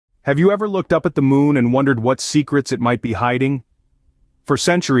Have you ever looked up at the moon and wondered what secrets it might be hiding? For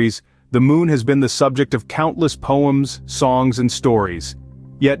centuries, the moon has been the subject of countless poems, songs, and stories.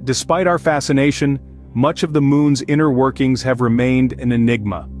 Yet, despite our fascination, much of the moon's inner workings have remained an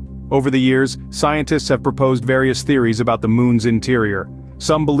enigma. Over the years, scientists have proposed various theories about the moon's interior.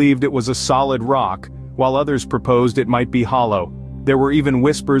 Some believed it was a solid rock, while others proposed it might be hollow. There were even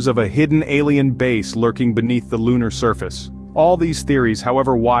whispers of a hidden alien base lurking beneath the lunar surface. All these theories,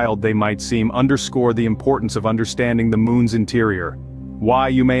 however wild they might seem, underscore the importance of understanding the moon's interior. Why,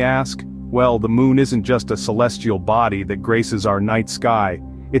 you may ask? Well, the moon isn't just a celestial body that graces our night sky.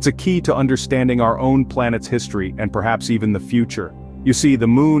 It's a key to understanding our own planet's history and perhaps even the future. You see, the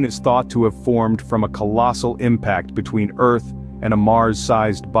moon is thought to have formed from a colossal impact between Earth and a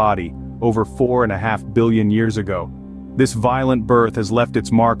Mars-sized body over 4.5 billion years ago. This violent birth has left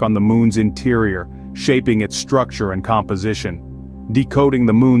its mark on the moon's interior, shaping its structure and composition. Decoding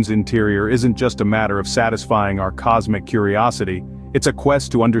the moon's interior isn't just a matter of satisfying our cosmic curiosity, it's a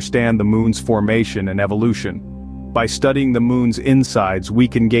quest to understand the moon's formation and evolution. By studying the moon's insides, we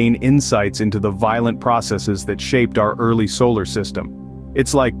can gain insights into the violent processes that shaped our early solar system.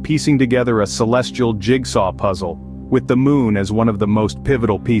 It's like piecing together a celestial jigsaw puzzle, with the moon as one of the most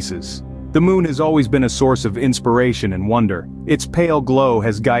pivotal pieces. The moon has always been a source of inspiration and wonder. Its pale glow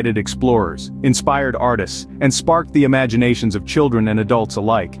has guided explorers, inspired artists, and sparked the imaginations of children and adults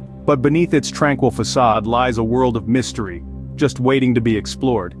alike. But beneath its tranquil facade lies a world of mystery, just waiting to be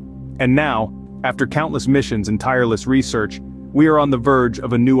explored. And now, after countless missions and tireless research, we are on the verge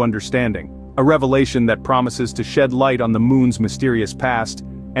of a new understanding. A revelation that promises to shed light on the moon's mysterious past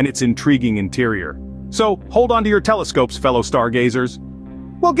and its intriguing interior. So, hold on to your telescopes, fellow stargazers.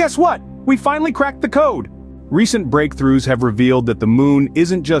 Well, guess what? We finally cracked the code! Recent breakthroughs have revealed that the moon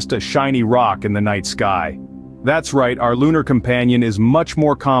isn't just a shiny rock in the night sky. That's right, our lunar companion is much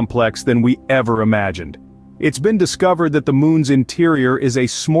more complex than we ever imagined. It's been discovered that the moon's interior is a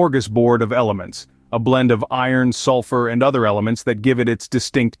smorgasbord of elements, a blend of iron, sulfur, and other elements that give it its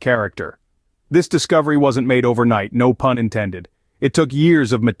distinct character. This discovery wasn't made overnight, no pun intended. It took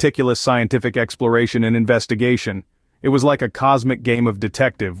years of meticulous scientific exploration and investigation. It was like a cosmic game of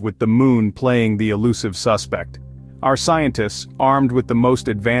detective, with the moon playing the elusive suspect. Our scientists, armed with the most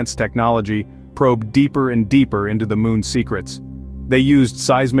advanced technology, probed deeper and deeper into the moon's secrets. They used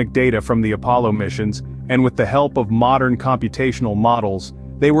seismic data from the Apollo missions, and with the help of modern computational models,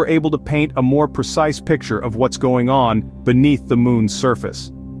 they were able to paint a more precise picture of what's going on beneath the moon's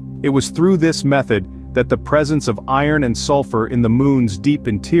surface. It was through this method that the presence of iron and sulfur in the moon's deep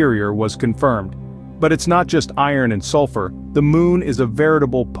interior was confirmed. But it's not just iron and sulfur, the moon is a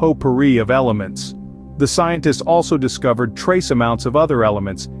veritable potpourri of elements. The scientists also discovered trace amounts of other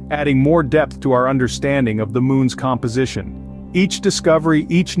elements, adding more depth to our understanding of the moon's composition. Each discovery,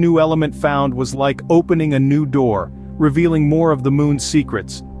 each new element found was like opening a new door, revealing more of the moon's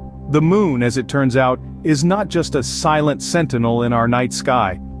secrets. The moon, as it turns out, is not just a silent sentinel in our night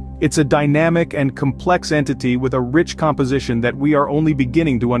sky. It's a dynamic and complex entity with a rich composition that we are only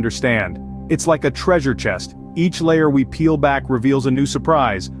beginning to understand. It's like a treasure chest. Each layer we peel back reveals a new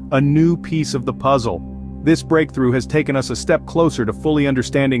surprise, a new piece of the puzzle. This breakthrough has taken us a step closer to fully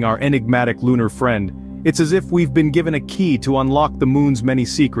understanding our enigmatic lunar friend. It's as if we've been given a key to unlock the moon's many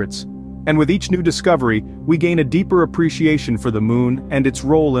secrets. And with each new discovery, we gain a deeper appreciation for the moon and its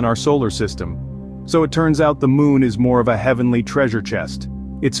role in our solar system. So it turns out the moon is more of a heavenly treasure chest.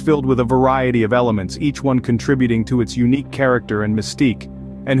 It's filled with a variety of elements, each one contributing to its unique character and mystique.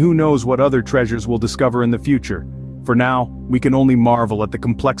 And who knows what other treasures we'll discover in the future. For now, we can only marvel at the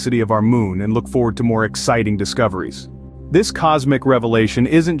complexity of our moon and look forward to more exciting discoveries. This cosmic revelation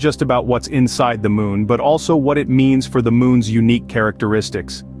isn't just about what's inside the moon, but also what it means for the moon's unique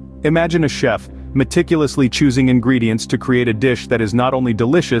characteristics. Imagine a chef meticulously choosing ingredients to create a dish that is not only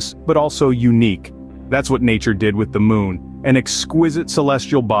delicious, but also unique. That's what nature did with the moon, an exquisite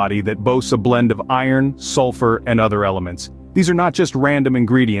celestial body that boasts a blend of iron, sulfur, and other elements. These are not just random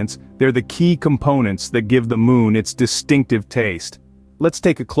ingredients, they're the key components that give the moon its distinctive taste. Let's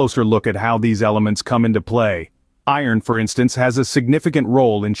take a closer look at how these elements come into play. Iron, for instance, has a significant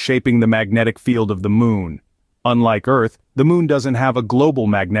role in shaping the magnetic field of the moon. Unlike Earth, the moon doesn't have a global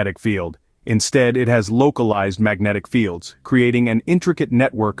magnetic field. Instead, it has localized magnetic fields, creating an intricate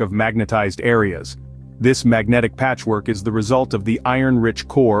network of magnetized areas. This magnetic patchwork is the result of the iron-rich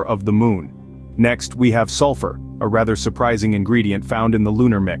core of the moon. Next, we have sulfur, a rather surprising ingredient found in the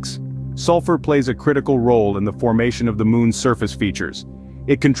lunar mix. Sulfur plays a critical role in the formation of the moon's surface features.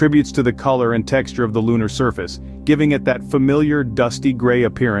 It contributes to the color and texture of the lunar surface, giving it that familiar dusty gray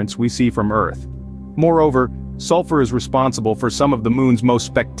appearance we see from Earth. Moreover, Sulfur is responsible for some of the moon's most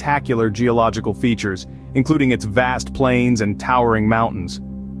spectacular geological features, including its vast plains and towering mountains.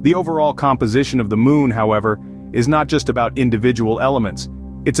 The overall composition of the moon, however, is not just about individual elements.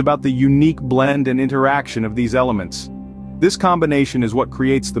 It's about the unique blend and interaction of these elements. This combination is what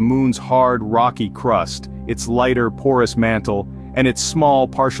creates the moon's hard, rocky crust, its lighter, porous mantle, and its small,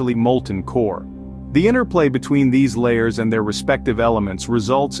 partially molten core. The interplay between these layers and their respective elements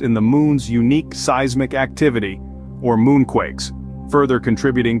results in the moon's unique seismic activity, or moonquakes, further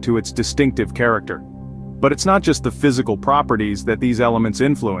contributing to its distinctive character. But it's not just the physical properties that these elements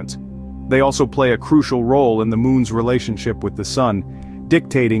influence. They also play a crucial role in the moon's relationship with the sun,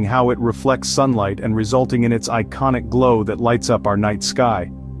 dictating how it reflects sunlight and resulting in its iconic glow that lights up our night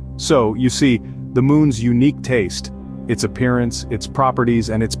sky. So, you see, the moon's unique taste, its appearance, its properties,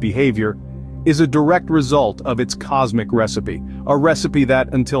 and its behavior, is a direct result of its cosmic recipe, a recipe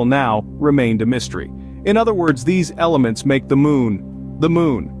that, until now, remained a mystery. In other words, these elements make the moon, the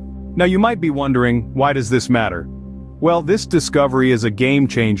moon. Now you might be wondering, why does this matter? Well, this discovery is a game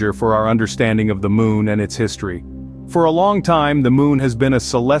changer for our understanding of the moon and its history. For a long time, the moon has been a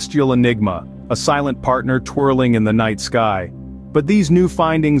celestial enigma, a silent partner twirling in the night sky. But these new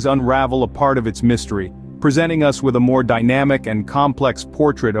findings unravel a part of its mystery, presenting us with a more dynamic and complex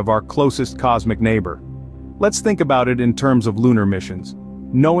portrait of our closest cosmic neighbor. Let's think about it in terms of lunar missions.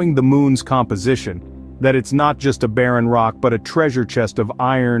 Knowing the moon's composition, that it's not just a barren rock but a treasure chest of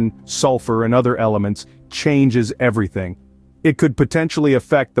iron, sulfur, and other elements, changes everything. It could potentially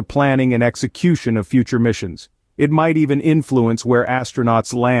affect the planning and execution of future missions. It might even influence where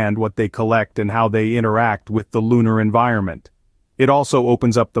astronauts land, what they collect, and how they interact with the lunar environment. It also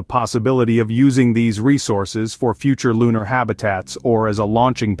opens up the possibility of using these resources for future lunar habitats or as a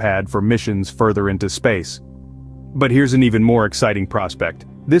launching pad for missions further into space. But here's an even more exciting prospect.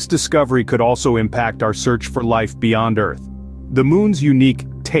 This discovery could also impact our search for life beyond Earth. The moon's unique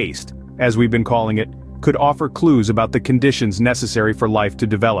taste, as we've been calling it, could offer clues about the conditions necessary for life to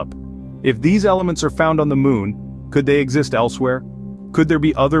develop. If these elements are found on the moon, could they exist elsewhere? Could there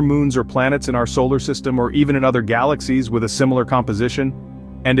be other moons or planets in our solar system or even in other galaxies with a similar composition?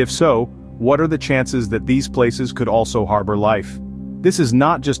 And if so, what are the chances that these places could also harbor life? This is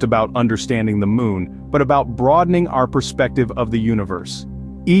not just about understanding the moon, but about broadening our perspective of the universe.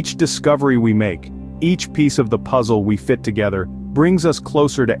 Each discovery we make, each piece of the puzzle we fit together, brings us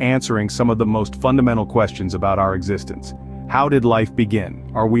closer to answering some of the most fundamental questions about our existence. How did life begin?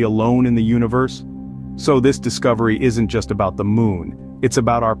 Are we alone in the universe? So this discovery isn't just about the moon, it's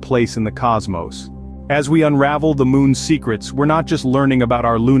about our place in the cosmos. As we unravel the moon's secrets, we're not just learning about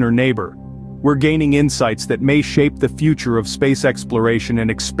our lunar neighbor. We're gaining insights that may shape the future of space exploration and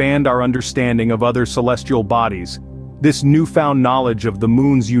expand our understanding of other celestial bodies. This newfound knowledge of the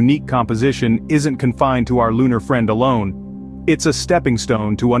moon's unique composition isn't confined to our lunar friend alone. It's a stepping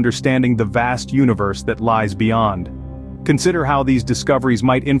stone to understanding the vast universe that lies beyond. Consider how these discoveries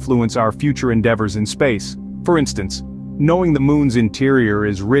might influence our future endeavors in space. For instance, knowing the moon's interior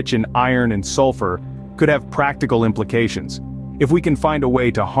is rich in iron and sulfur could have practical implications. If we can find a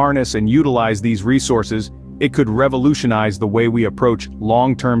way to harness and utilize these resources, it could revolutionize the way we approach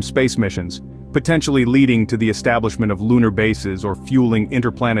long-term space missions, potentially leading to the establishment of lunar bases or fueling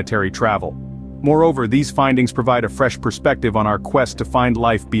interplanetary travel. Moreover, these findings provide a fresh perspective on our quest to find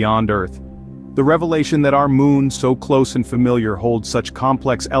life beyond Earth. The revelation that our moon, so close and familiar, holds such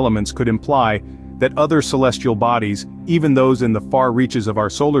complex elements could imply that other celestial bodies, even those in the far reaches of our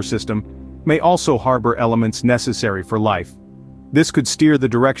solar system, may also harbor elements necessary for life. This could steer the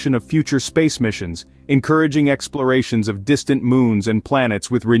direction of future space missions, encouraging explorations of distant moons and planets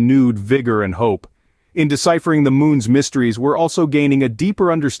with renewed vigor and hope. In deciphering the moon's mysteries, we're also gaining a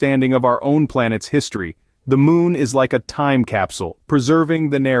deeper understanding of our own planet's history. The moon is like a time capsule,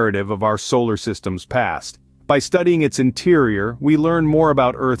 preserving the narrative of our solar system's past. By studying its interior, we learn more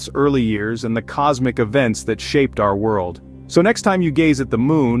about Earth's early years and the cosmic events that shaped our world. So next time you gaze at the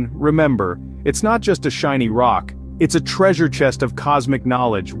moon, remember, it's not just a shiny rock, it's a treasure chest of cosmic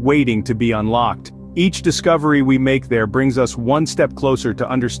knowledge waiting to be unlocked. Each discovery we make there brings us one step closer to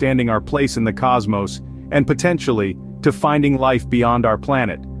understanding our place in the cosmos, and potentially, to finding life beyond our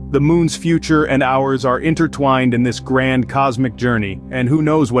planet. The moon's future and ours are intertwined in this grand cosmic journey, and who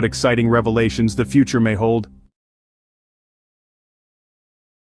knows what exciting revelations the future may hold.